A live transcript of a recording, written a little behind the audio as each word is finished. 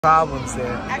problems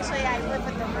there. Actually, I live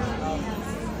with the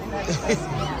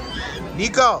room.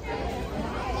 Nico!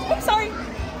 I'm sorry.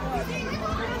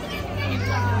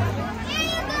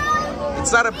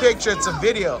 It's not a picture, it's a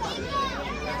video.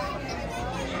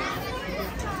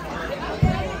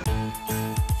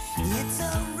 It's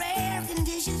a rare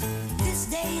condition this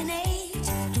day and age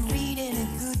to read any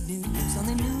good news on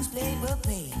the newspaper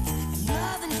page.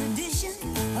 Love and tradition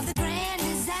of the grand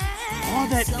design. All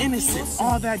that innocent,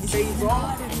 all that gay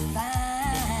wrong.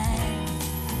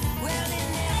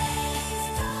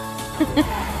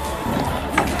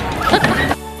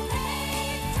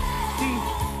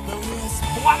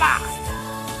 Voila!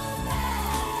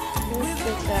 Who's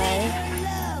this guy?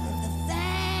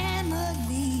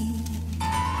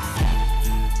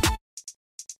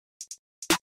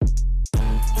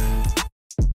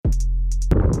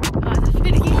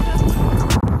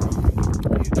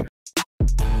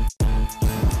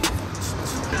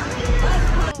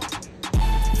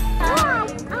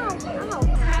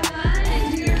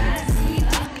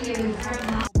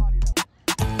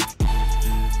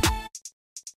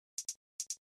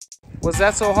 Was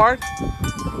that so hard?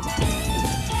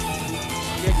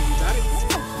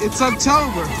 It's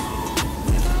October.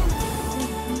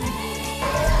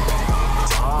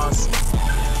 Awesome.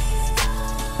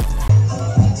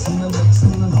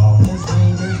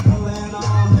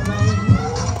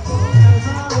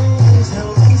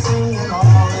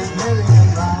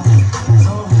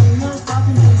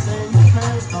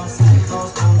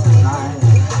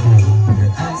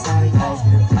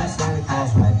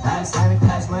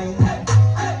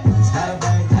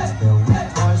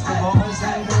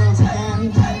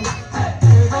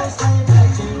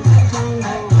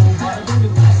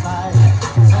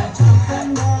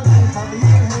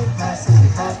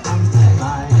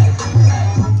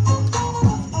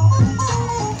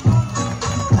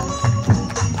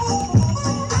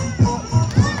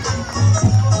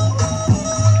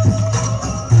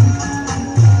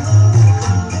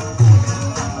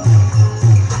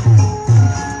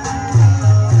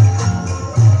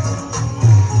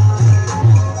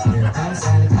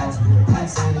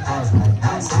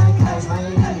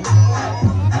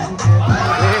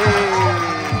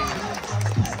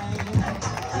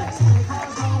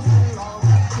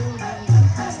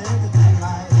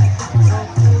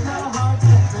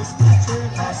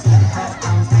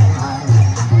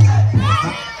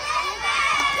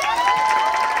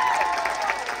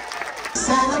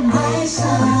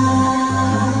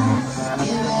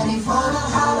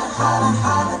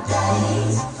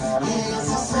 Holidays. It's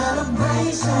a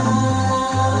celebration.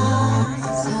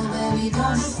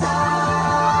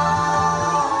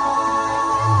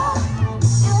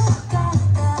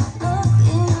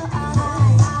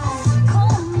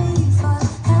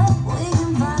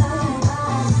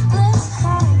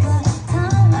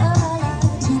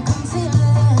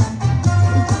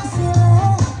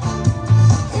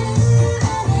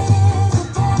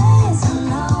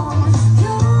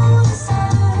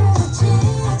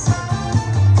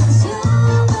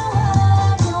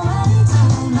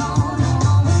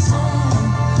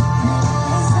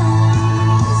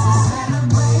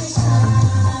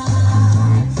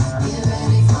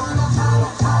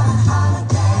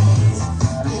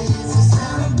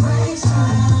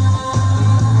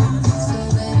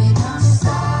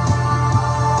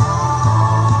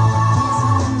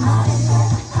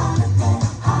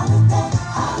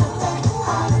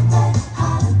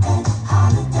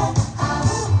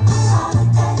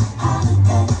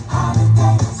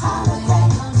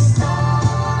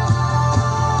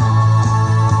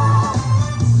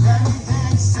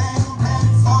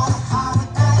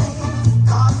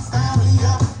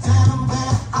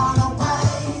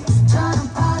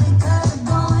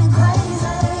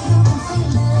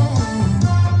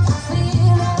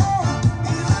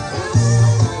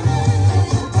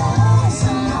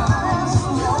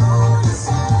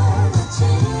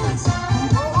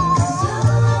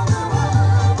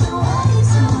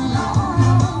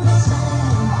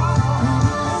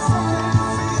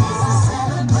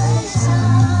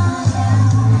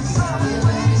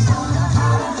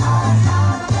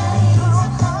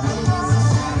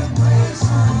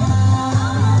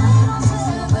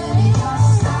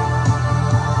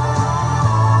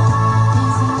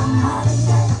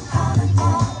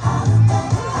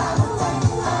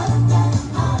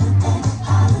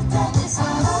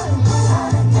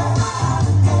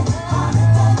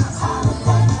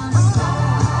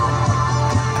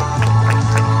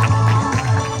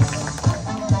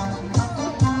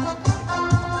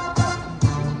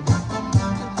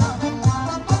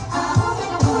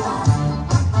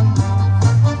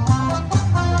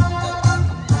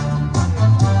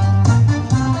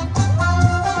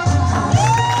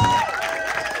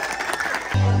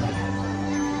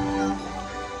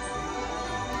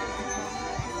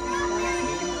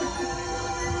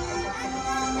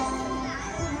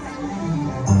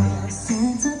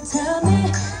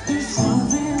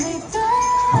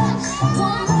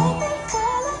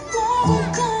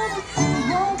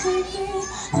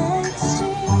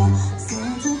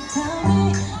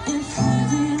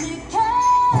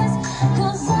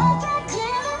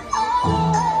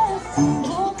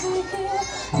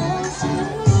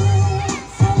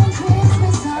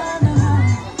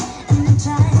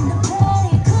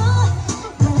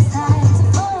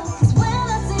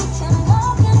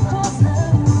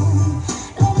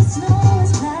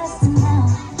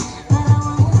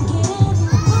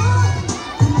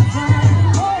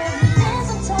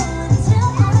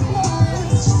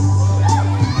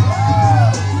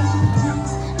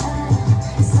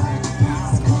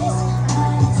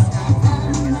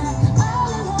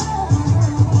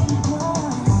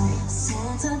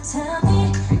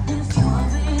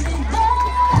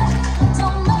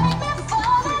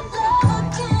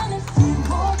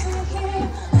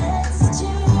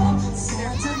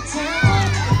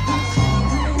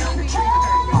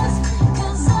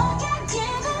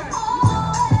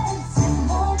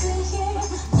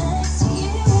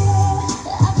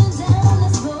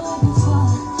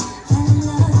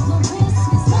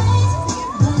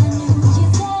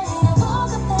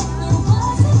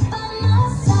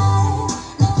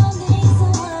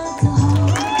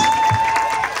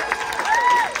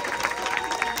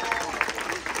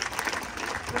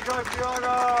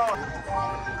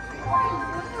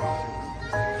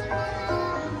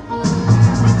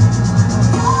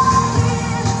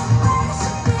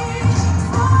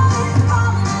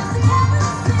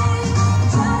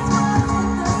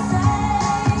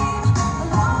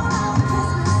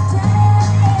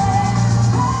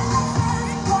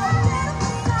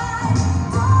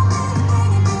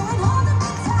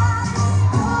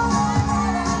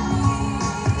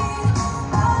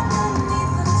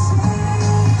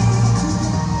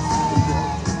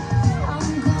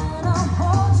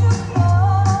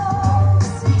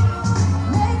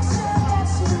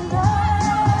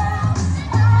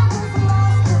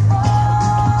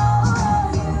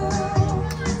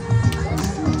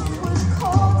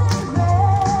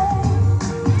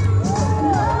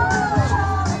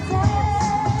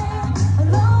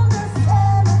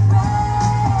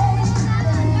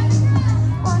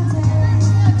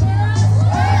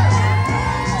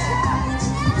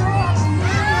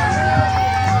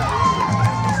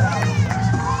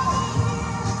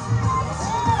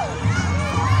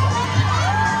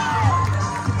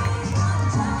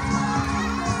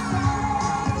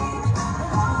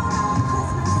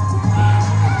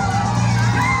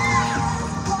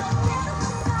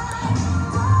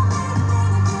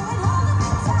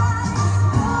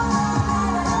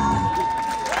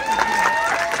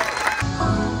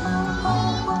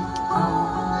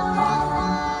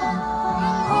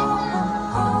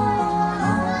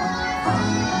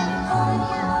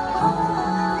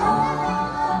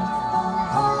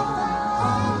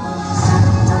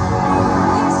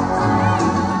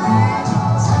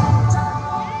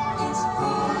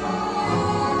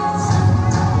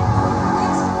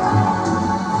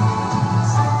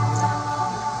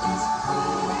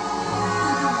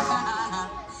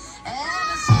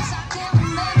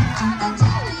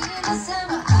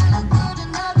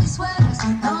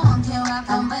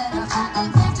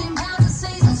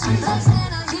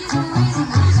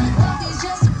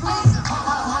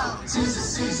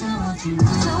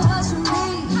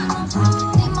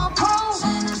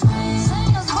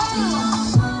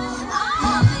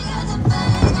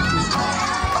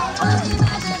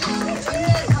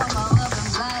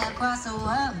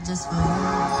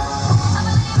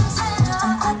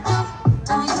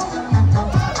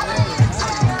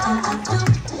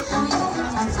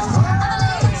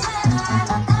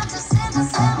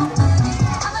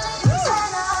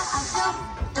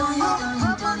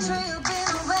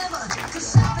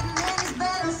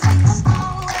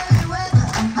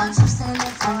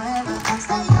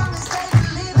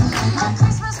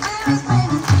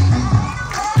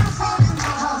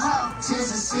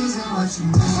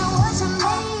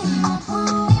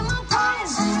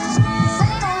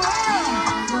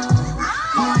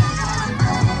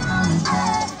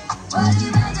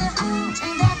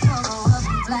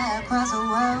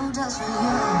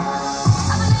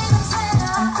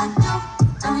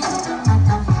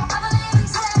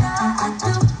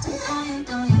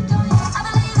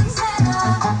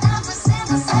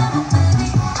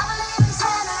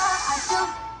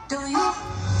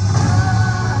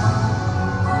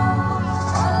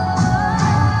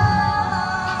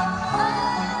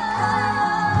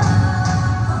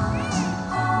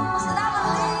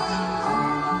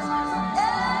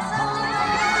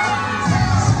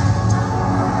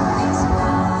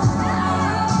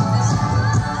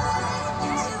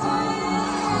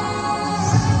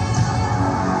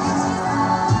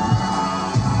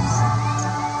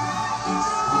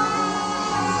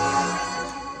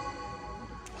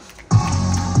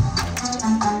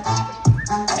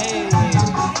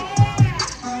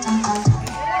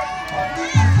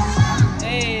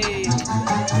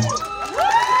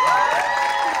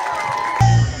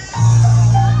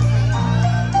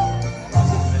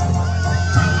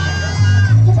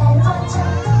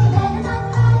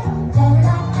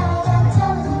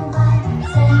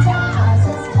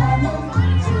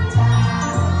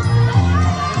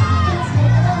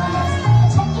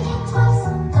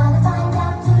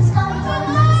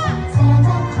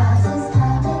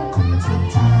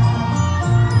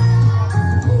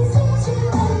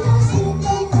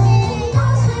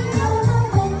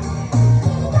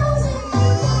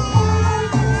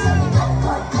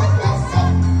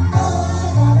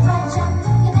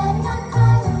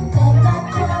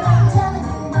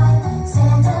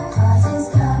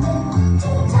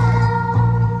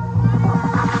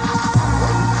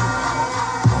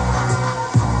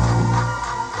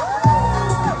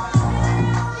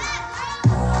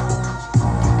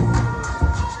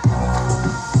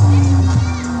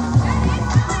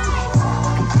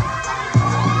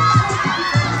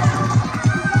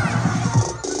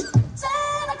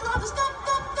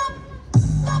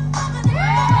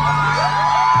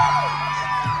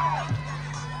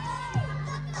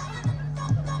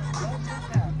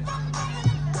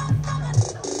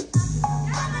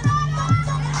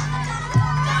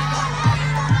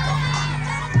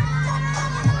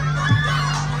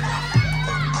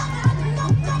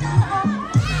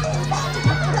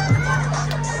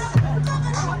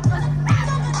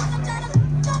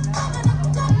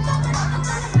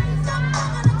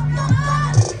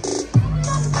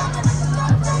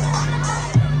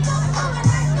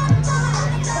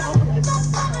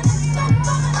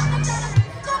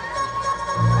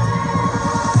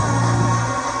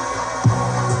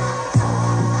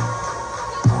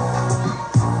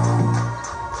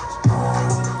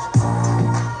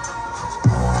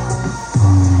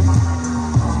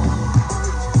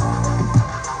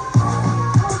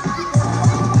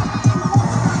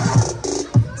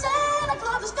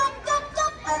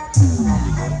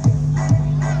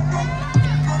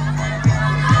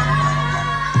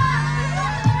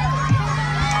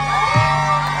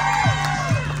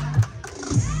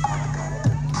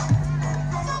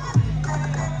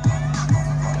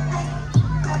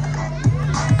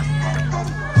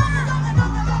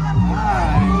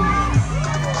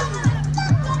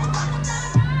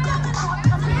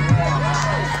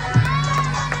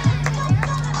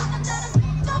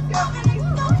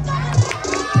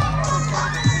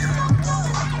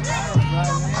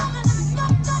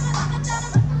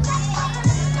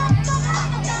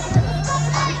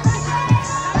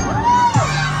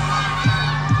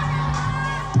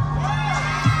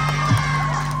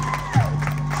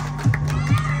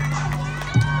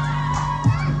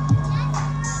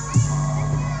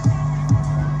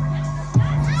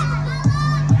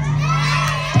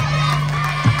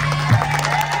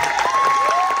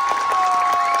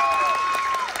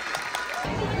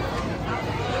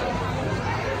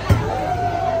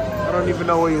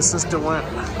 know where your sister went.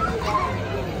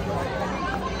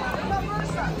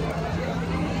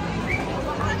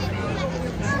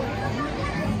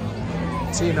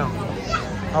 Tino,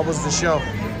 how was the show?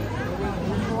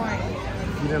 Boring.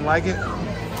 You didn't like it?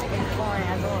 It's boring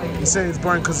as always. You say it's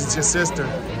boring because it's your sister.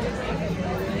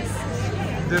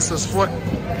 This was for...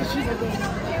 Because she's a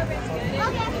baby.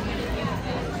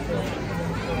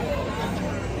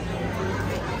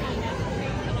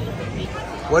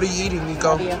 What are you eating,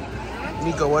 Nico?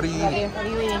 Nico, what are you eating? What are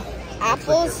you eating?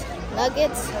 Apples,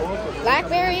 nuggets,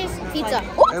 blackberries, pizza.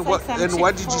 Oh, And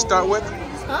what did you start with?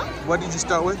 huh? What did you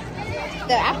start with?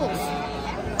 The apples.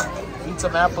 Eat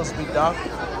some apples, big dog.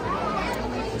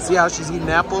 See how she's eating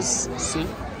apples? See?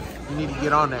 You need to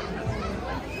get on that.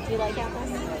 Do you like apples?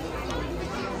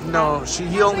 No,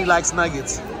 he only likes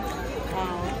nuggets.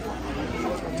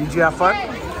 Did you have fun?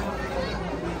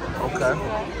 Okay.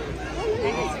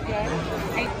 Nuggets are good.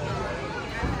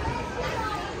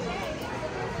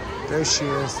 There she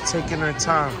is, taking her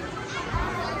time.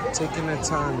 Taking her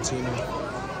time, Tina.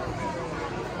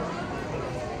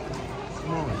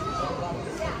 Come on.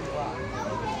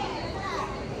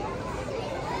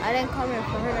 I didn't come here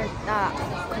for her to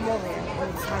come over here a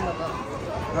long time ago.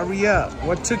 Hurry up.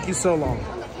 What took you so long?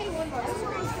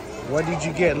 What did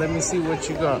you get? Let me see what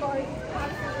you got.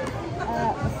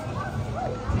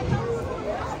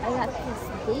 I got this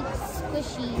big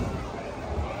squishy.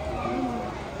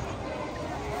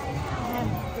 I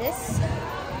have this.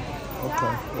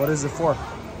 Okay. What is it for?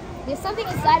 There's something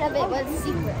inside of it, but it's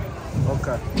secret.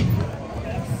 Okay.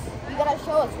 You gotta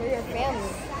show us for your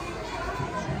family.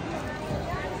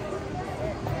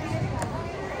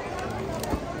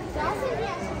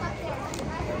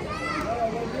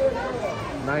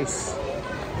 Nice.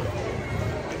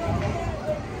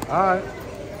 All right.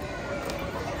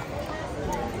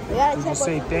 We gotta Did check you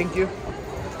say what's thank you?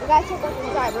 We gotta check what's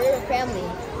inside. We're your family.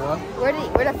 What?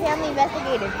 We're the family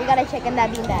investigators. We gotta check in that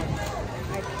beanbag.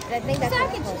 I think that's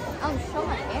what it's called. Show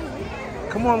my family.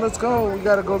 Come on, let's go. We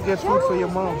gotta go get food for your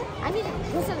mom. I need to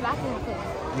go to the bathroom real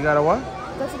quick. You gotta what?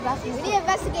 Go to the bathroom. We need to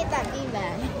investigate that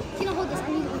beanbag. Tina, hold this. I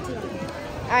need to go to it.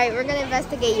 All right, we're gonna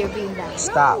investigate your beanbag.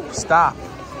 Stop. Stop.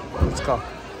 Let's go.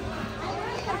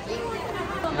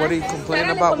 What are you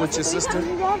complaining about with your sister? It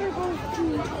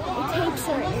takes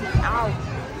her an hour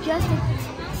just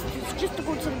to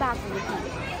go to the bathroom with you.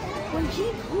 When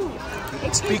she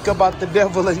moves, Speak about the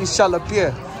devil and he shall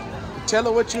appear. Tell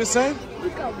her what you were saying.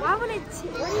 why would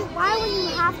you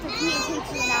have to pee? It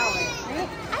takes you an hour.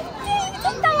 I can't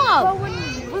take that long. But when you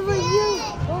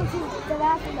go to the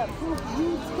bathroom to poop,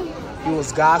 you take. You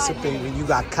was gossiping and you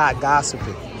got caught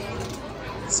gossiping.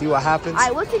 See what happens? All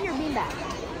right, what's in your beanbag?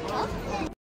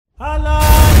 Halala,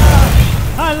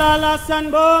 halala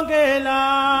sanbongela,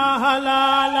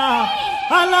 halala,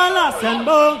 halala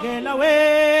sanbongela we.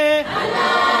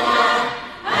 Halala,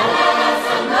 halala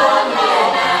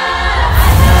sanbongela,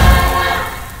 halala,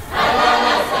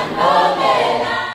 halala sanbongela.